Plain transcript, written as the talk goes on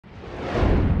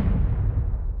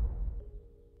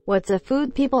What's a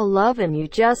food people love and you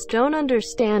just don't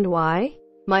understand why?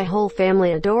 My whole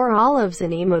family adore olives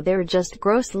and emo. They're just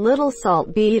gross little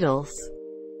salt beetles.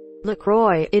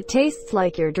 LaCroix, it tastes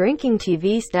like you're drinking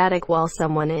TV static while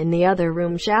someone in the other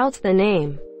room shouts the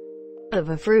name of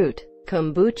a fruit.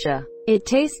 Kombucha, it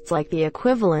tastes like the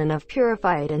equivalent of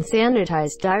purified and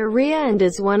sanitized diarrhea and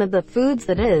is one of the foods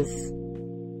that is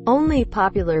only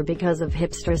popular because of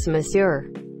hipsters.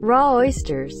 Monsieur. Raw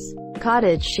oysters,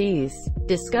 cottage cheese,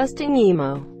 disgusting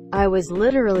emo. I was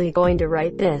literally going to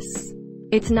write this.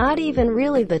 It's not even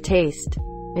really the taste.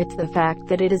 It's the fact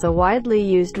that it is a widely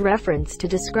used reference to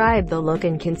describe the look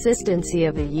and consistency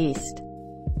of a yeast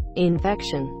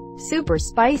infection. Super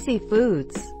spicy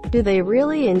foods. Do they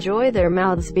really enjoy their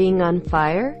mouths being on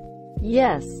fire?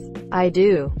 Yes, I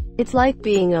do. It's like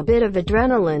being a bit of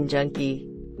adrenaline junkie.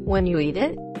 When you eat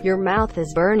it, your mouth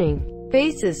is burning,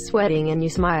 face is sweating and you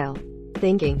smile,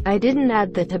 thinking, I didn't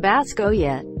add the Tabasco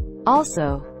yet.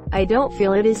 Also, I don't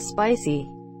feel it is spicy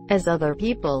as other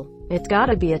people. It's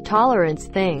gotta be a tolerance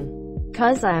thing.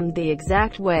 'Cause I'm the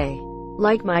exact way.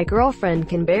 Like my girlfriend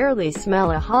can barely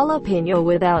smell a jalapeno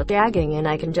without gagging and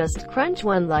I can just crunch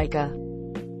one like a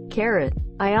carrot.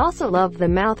 I also love the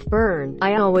mouth burn.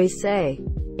 I always say,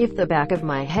 if the back of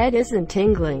my head isn't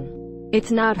tingling,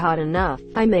 it's not hot enough.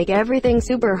 I make everything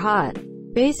super hot.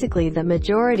 Basically the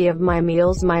majority of my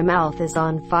meals my mouth is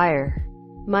on fire.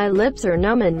 My lips are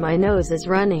numb and my nose is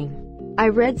running. I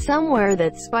read somewhere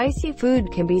that spicy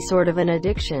food can be sort of an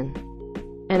addiction.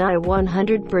 And I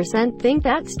 100% think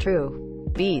that's true.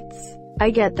 Beets. I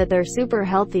get that they're super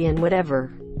healthy and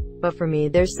whatever. But for me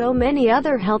there's so many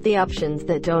other healthy options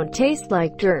that don't taste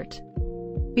like dirt.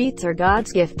 Beets are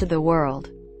God's gift to the world.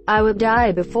 I would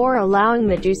die before allowing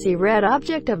the juicy red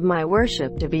object of my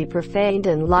worship to be profaned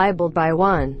and libeled by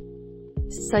one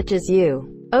such as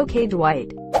you. Okay,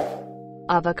 Dwight.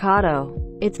 Avocado.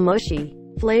 It's mushy,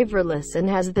 flavorless and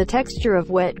has the texture of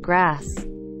wet grass.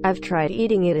 I've tried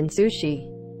eating it in sushi.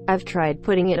 I've tried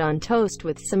putting it on toast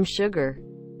with some sugar.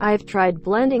 I've tried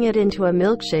blending it into a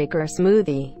milkshake or a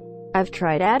smoothie. I've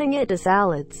tried adding it to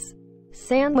salads,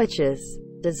 sandwiches,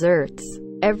 desserts,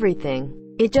 everything.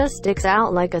 It just sticks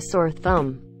out like a sore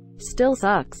thumb. Still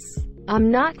sucks.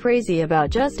 I'm not crazy about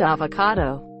just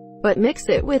avocado, but mix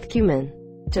it with cumin,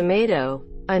 tomato,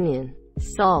 onion,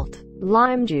 salt,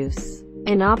 lime juice,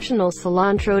 and optional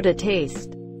cilantro to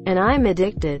taste. And I'm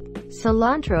addicted.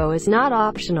 Cilantro is not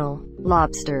optional.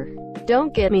 Lobster.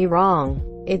 Don't get me wrong.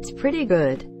 It's pretty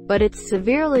good, but it's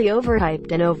severely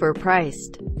overhyped and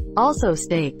overpriced. Also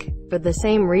steak. For the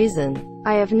same reason.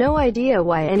 I have no idea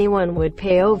why anyone would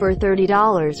pay over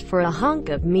 $30 for a hunk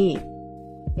of meat.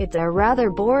 It's a rather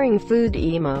boring food.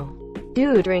 Emo.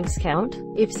 Do drinks count?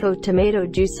 If so, tomato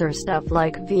juice or stuff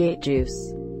like V8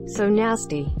 juice. So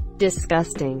nasty.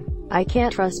 Disgusting. I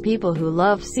can't trust people who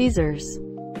love Caesars.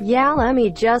 Yeah, let me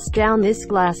just down this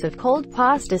glass of cold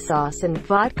pasta sauce and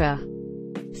vodka.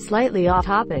 Slightly off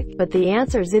topic, but the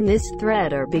answers in this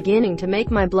thread are beginning to make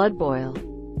my blood boil.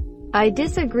 I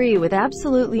disagree with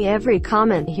absolutely every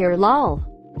comment here. Lol.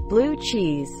 Blue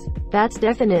cheese. That's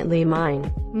definitely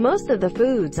mine. Most of the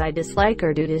foods I dislike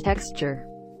are due to texture.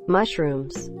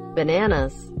 Mushrooms,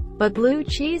 bananas. But blue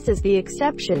cheese is the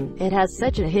exception. It has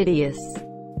such a hideous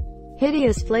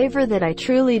flavor that I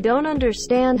truly don't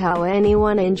understand how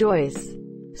anyone enjoys.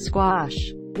 Squash.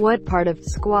 What part of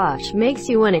squash makes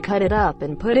you want to cut it up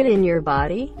and put it in your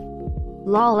body?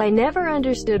 Lol, I never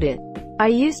understood it. I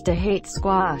used to hate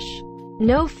squash.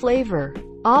 No flavor.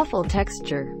 Awful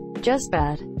texture. Just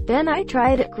bad. Then I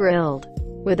tried it grilled,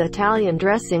 with Italian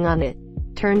dressing on it.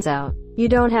 Turns out, you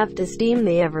don't have to steam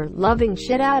the ever-loving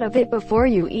shit out of it before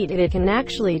you eat it. It can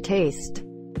actually taste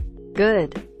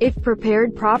good, if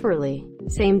prepared properly.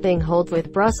 Same thing holds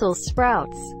with Brussels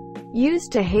sprouts.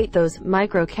 Used to hate those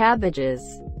micro cabbages,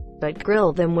 but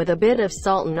grill them with a bit of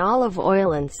salt and olive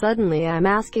oil and suddenly I'm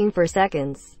asking for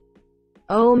seconds.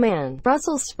 Oh man,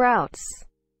 Brussels sprouts.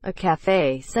 A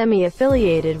cafe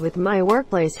semi-affiliated with my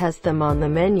workplace has them on the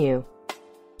menu.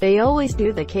 They always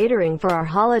do the catering for our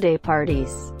holiday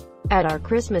parties. At our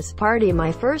Christmas party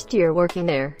my first year working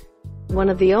there, one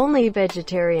of the only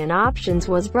vegetarian options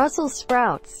was Brussels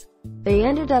sprouts. They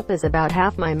ended up as about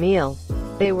half my meal.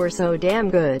 They were so damn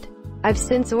good. I've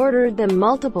since ordered them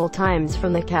multiple times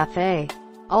from the cafe.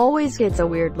 Always gets a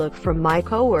weird look from my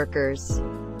coworkers.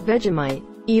 Vegemite.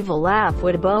 Evil laugh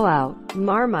would bow out.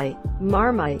 Marmite.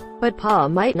 But Pa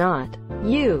might not.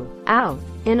 You. Out.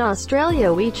 In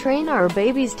Australia we train our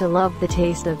babies to love the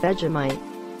taste of Vegemite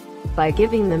by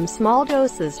giving them small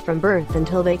doses from birth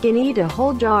until they can eat a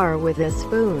whole jar with a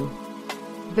spoon.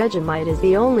 Vegemite is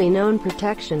the only known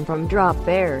protection from drop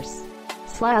bears.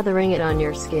 slathering it on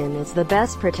your skin is the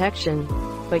best protection,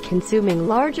 but consuming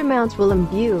large amounts will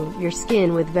imbue your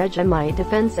skin with Vegemite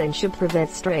defense and should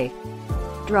prevent stray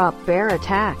drop bear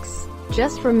attacks.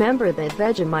 Just remember that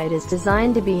Vegemite is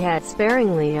designed to be had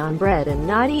sparingly on bread and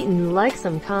not eaten like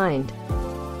some kind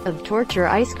of torture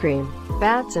ice cream.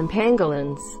 Bats and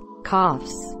pangolins,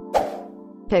 coughs,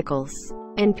 pickles,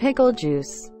 and pickle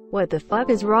juice. What the fuck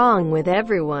is wrong with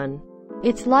everyone?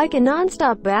 It's like a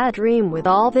non-stop bad dream with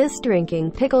all this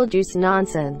drinking pickle juice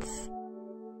nonsense.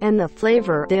 And the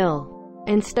flavor, dill.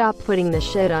 And stop putting the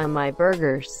shit on my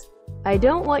burgers. I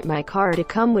don't want my car to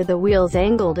come with the wheels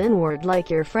angled inward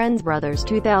like your friend's brother's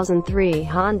 2003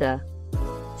 Honda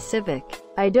Civic.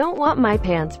 I don't want my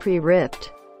pants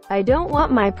pre-ripped. I don't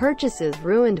want my purchases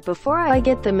ruined before I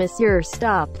get them. Monsieur,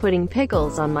 stop putting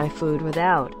pickles on my food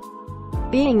without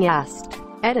being asked.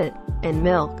 Edit. And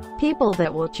milk. People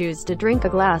that will choose to drink a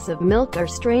glass of milk are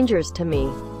strangers to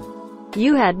me.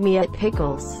 You had me at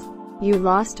pickles. You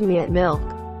lost me at milk.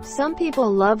 Some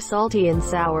people love salty and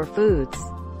sour foods.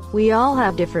 We all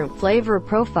have different flavor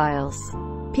profiles.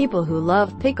 People who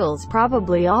love pickles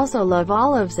probably also love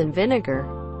olives and vinegar.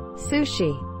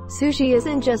 Sushi. Sushi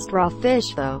isn't just raw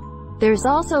fish though. There's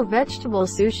also vegetable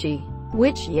sushi,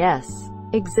 which, yes,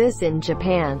 exists in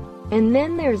Japan. And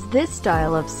then there's this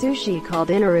style of sushi called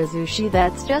inarazushi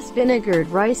that's just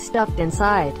vinegared rice stuffed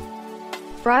inside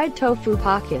fried tofu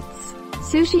pockets.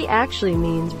 Sushi actually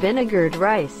means vinegared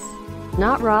rice,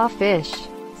 not raw fish.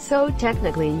 So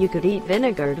technically you could eat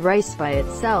vinegared rice by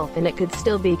itself and it could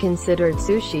still be considered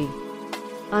sushi.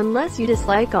 Unless you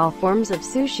dislike all forms of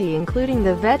sushi including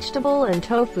the vegetable and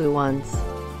tofu ones.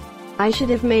 I should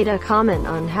have made a comment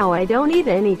on how I don't eat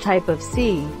any type of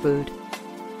seafood.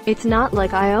 It's not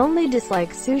like I only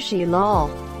dislike sushi,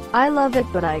 lol. I love it,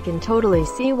 but I can totally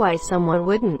see why someone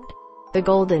wouldn't. The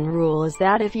golden rule is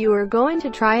that if you are going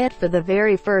to try it for the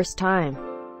very first time,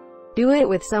 do it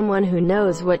with someone who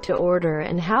knows what to order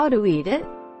and how to eat it.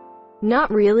 Not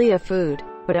really a food,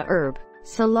 but a herb.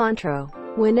 Cilantro.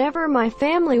 Whenever my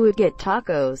family would get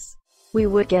tacos, we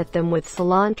would get them with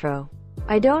cilantro.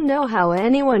 I don't know how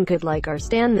anyone could like or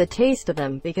stand the taste of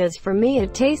them, because for me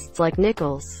it tastes like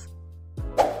nickels.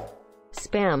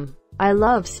 Spam. I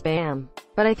love spam,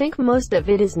 but I think most of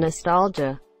it is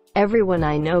nostalgia. Everyone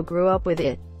I know grew up with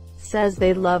it, says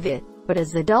they love it, but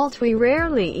as adults we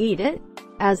rarely eat it.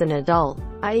 As an adult,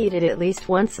 I eat it at least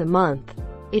once a month.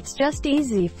 It's just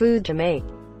easy food to make.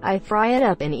 I fry it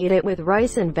up and eat it with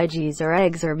rice and veggies or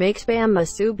eggs or make spam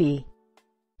musubi.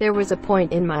 There was a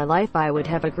point in my life I would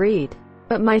have agreed,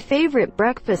 but my favorite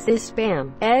breakfast is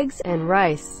spam, eggs, and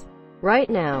rice. Right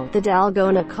now, the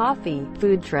Dalgona coffee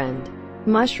food trend.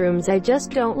 Mushrooms, I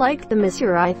just don't like them,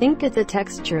 monsieur. I think it's a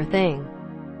texture thing.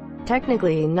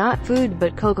 Technically not food,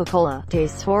 but Coca-Cola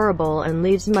tastes horrible and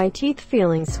leaves my teeth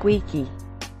feeling squeaky.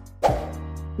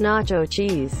 Nacho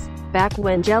cheese. Back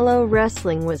when Jello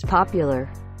wrestling was popular,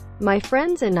 my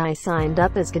friends and I signed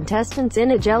up as contestants in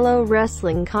a Jello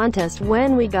wrestling contest.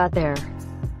 When we got there,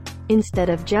 instead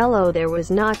of Jello there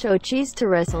was nacho cheese to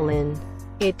wrestle in.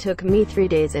 It took me 3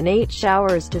 days and 8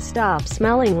 showers to stop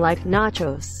smelling like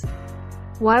nachos.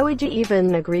 Why would you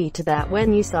even agree to that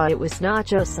when you saw it was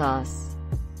nacho sauce?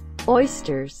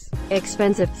 Oysters.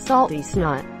 Expensive, salty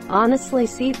snot. Honestly,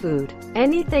 seafood,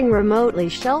 anything remotely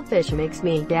shellfish makes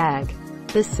me gag.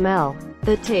 The smell,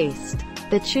 the taste,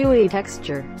 the chewy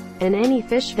texture, and any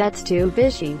fish that's too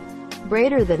fishy.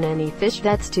 Greater than any fish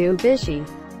that's too fishy.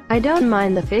 I don't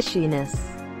mind the fishiness,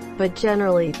 but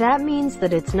generally that means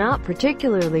that it's not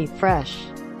particularly fresh.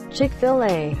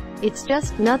 Chick-fil-A. It's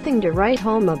just nothing to write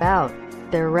home about.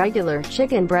 Their regular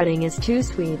chicken breading is too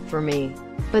sweet for me,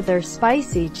 but their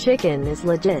spicy chicken is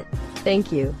legit.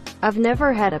 Thank you. I've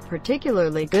never had a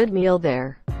particularly good meal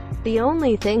there. The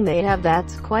only thing they have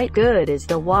that's quite good is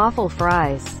the waffle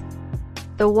fries.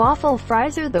 The waffle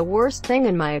fries are the worst thing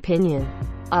in my opinion.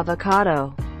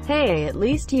 Avocado. Hey, at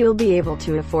least you'll be able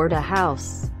to afford a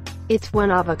house. It's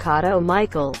one avocado,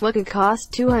 Michael. What could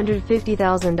cost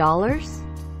 $250,000?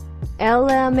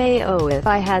 LMAO, if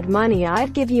I had money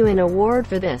I'd give you an award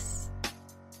for this.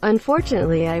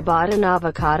 Unfortunately I bought an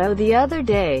avocado the other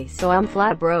day, so I'm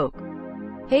flat broke.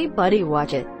 Hey buddy,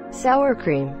 watch it. Sour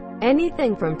cream.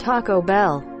 Anything from Taco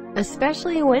Bell.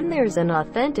 Especially when there's an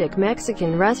authentic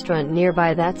Mexican restaurant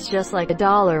nearby that's just like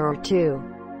 $1 or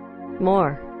 $2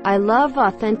 more. I love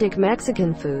authentic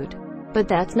Mexican food, but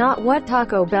that's not what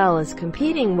Taco Bell is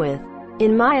competing with.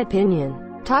 In my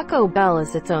opinion, Taco Bell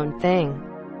is its own thing.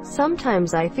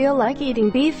 Sometimes I feel like eating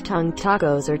beef tongue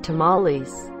tacos or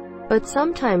tamales, but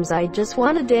sometimes I just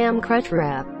want a damn crunch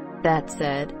wrap. That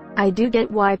said, I do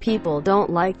get why people don't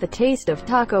like the taste of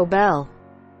Taco Bell.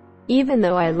 even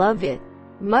though I love it.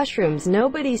 Mushrooms,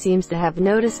 nobody seems to have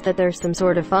noticed that there's some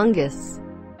sort of fungus.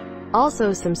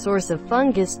 Also some source of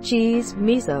fungus: cheese,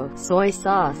 miso, soy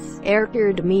sauce,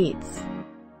 air-cured meats.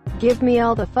 Give me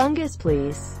all the fungus,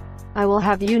 please. I will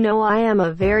have you know I am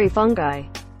a very fungi.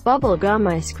 Bubble gum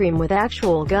ice cream with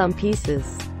actual gum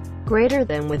pieces. Greater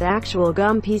than with actual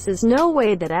gum pieces. No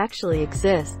way that actually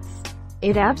exists.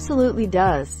 It absolutely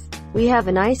does. We have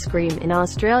an ice cream in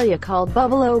Australia called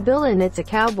Buffalo Bill, and it's a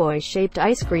cowboy-shaped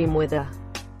ice cream with a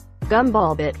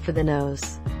gumball bit for the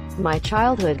nose. My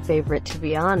childhood favorite, to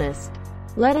be honest.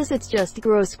 Lettuce, it's just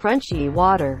gross crunchy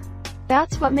water.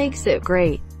 That's what makes it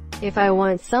great. If I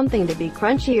want something to be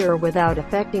crunchier without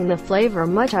affecting the flavor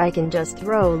much, I can just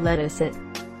throw lettuce at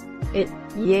it.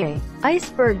 Yay.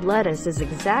 Iceberg lettuce is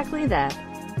exactly that.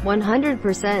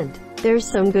 100%. There's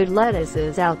some good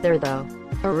lettuces out there though.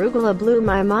 Arugula blew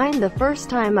my mind the first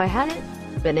time I had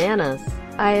it. Bananas.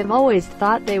 I have always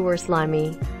thought they were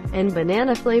slimy. And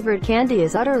banana-flavored candy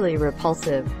is utterly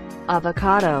repulsive.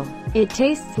 Avocado. It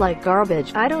tastes like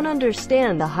garbage. I don't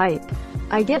understand the hype.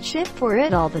 I get shit for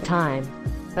it all the time.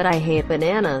 But I hate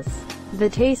bananas. The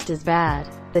taste is bad.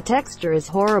 The texture is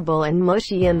horrible and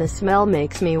mushy, and the smell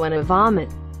makes me want to vomit.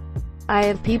 I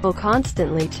have people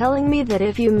constantly telling me that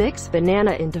if you mix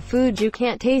banana into food you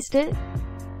can't taste it.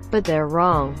 But they're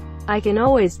wrong. I can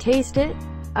always taste it.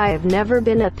 I have never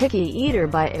been a picky eater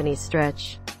by any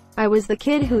stretch. I was the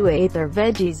kid who ate their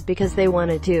veggies because they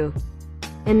wanted to.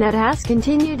 And that has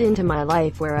continued into my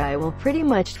life, where I will pretty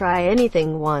much try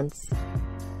anything once.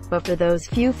 But for those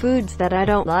few foods that I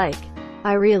don't like,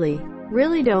 I really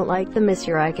don't like them. This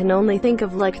year I can only think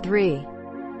of like 3.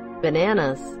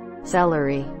 Bananas.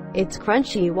 Celery. It's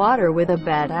crunchy water with a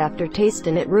bad aftertaste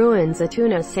and it ruins a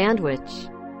tuna sandwich.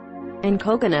 And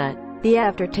coconut. The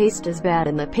aftertaste is bad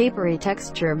and the papery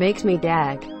texture makes me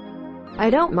gag. I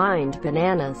don't mind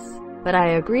bananas, but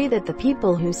I agree that the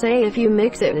people who say if you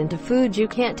mix it into food you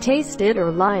can't taste it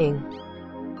are lying.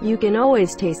 You can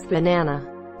always taste banana.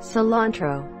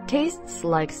 Cilantro. Tastes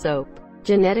like soap.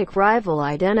 Genetic rival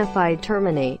identified.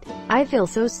 Terminate. I feel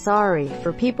so sorry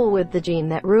for people with the gene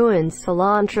that ruins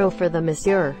cilantro for the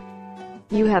monsieur.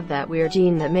 You have that weird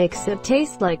gene that makes it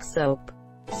taste like soap.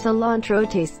 Cilantro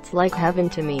tastes like heaven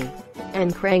to me,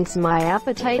 and cranks my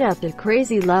appetite up to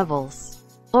crazy levels.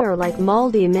 Or like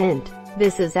moldy mint.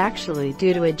 This is actually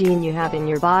due to a gene you have in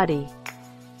your body.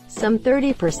 Some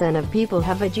 30% of people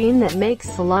have a gene that makes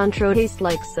cilantro taste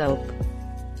like soap.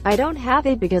 I don't have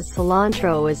it because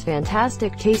cilantro is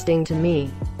fantastic tasting to me.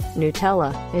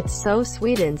 Nutella. It's so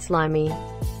sweet and slimy.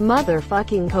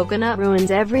 Motherfucking coconut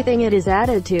ruins everything it is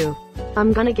added to.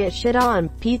 I'm gonna get shit on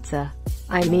pizza.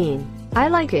 I mean, I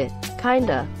like it,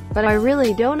 kinda, but I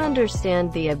really don't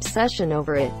understand the obsession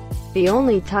over it. The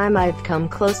only time I've come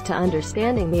close to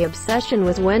understanding the obsession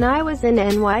was when I was in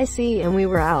NYC and we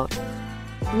were out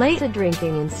late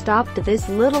drinking and stopped at this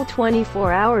little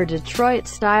 24-hour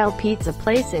Detroit-style pizza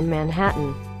place in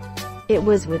Manhattan. It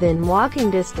was within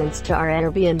walking distance to our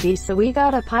Airbnb, so we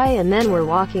got a pie and then we're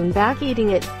walking back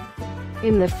eating it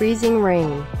in the freezing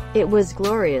rain. It was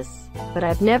glorious, but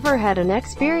I've never had an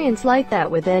experience like that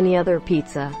with any other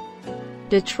pizza.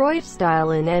 Detroit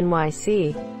style in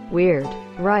NYC. Weird,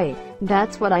 right?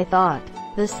 That's what I thought.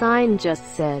 The sign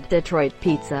just said Detroit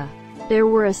pizza. There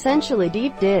were essentially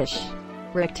deep dish,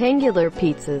 rectangular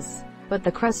pizzas, but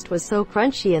the crust was so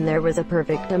crunchy and there was a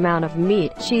perfect amount of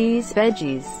meat, cheese,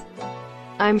 veggies.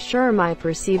 I'm sure my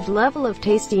perceived level of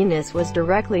tastiness was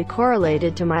directly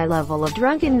correlated to my level of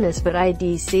drunkenness, but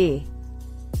IDC.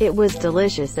 It was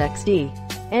delicious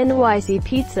XD. NYC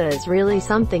pizza is really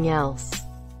something else.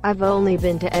 I've only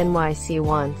been to NYC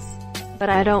once, but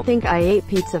I don't think I ate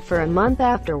pizza for a month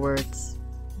afterwards.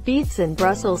 Beets and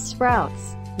Brussels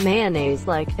sprouts. Mayonnaise,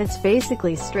 like, it's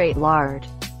basically straight lard.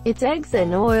 It's eggs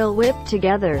and oil whipped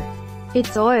together.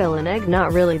 It's oil and egg,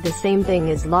 not really the same thing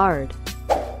as lard.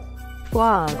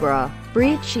 Foie gras.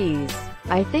 Brie cheese.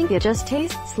 I think it just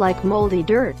tastes like moldy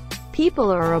dirt.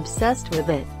 People are obsessed with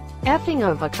it. Effing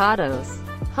avocados.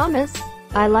 Hummus.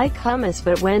 I like hummus,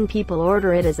 but when people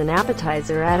order it as an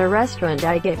appetizer at a restaurant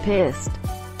I get pissed.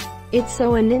 It's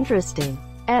so uninteresting.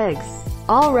 Eggs.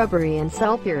 All rubbery and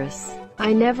sulfurous.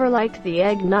 I never liked the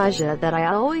egg nausea that I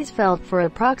always felt for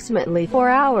approximately 4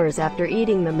 hours after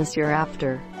eating them.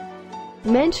 After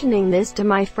mentioning this to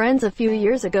my friends a few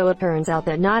years ago, it turns out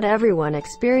that not everyone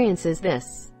experiences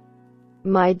this.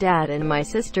 My dad and my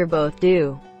sister both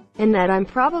do, and that I'm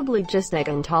probably just egg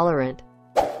intolerant.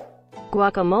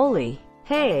 Guacamole.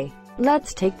 Hey,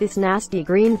 let's take this nasty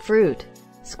green fruit,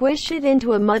 squish it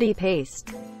into a muddy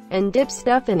paste, and dip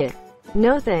stuff in it.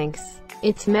 No thanks.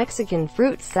 It's Mexican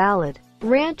fruit salad.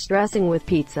 Ranch dressing with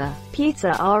pizza.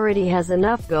 Pizza already has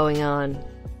enough going on.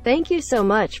 Thank you so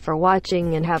much for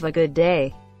watching and have a good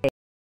day.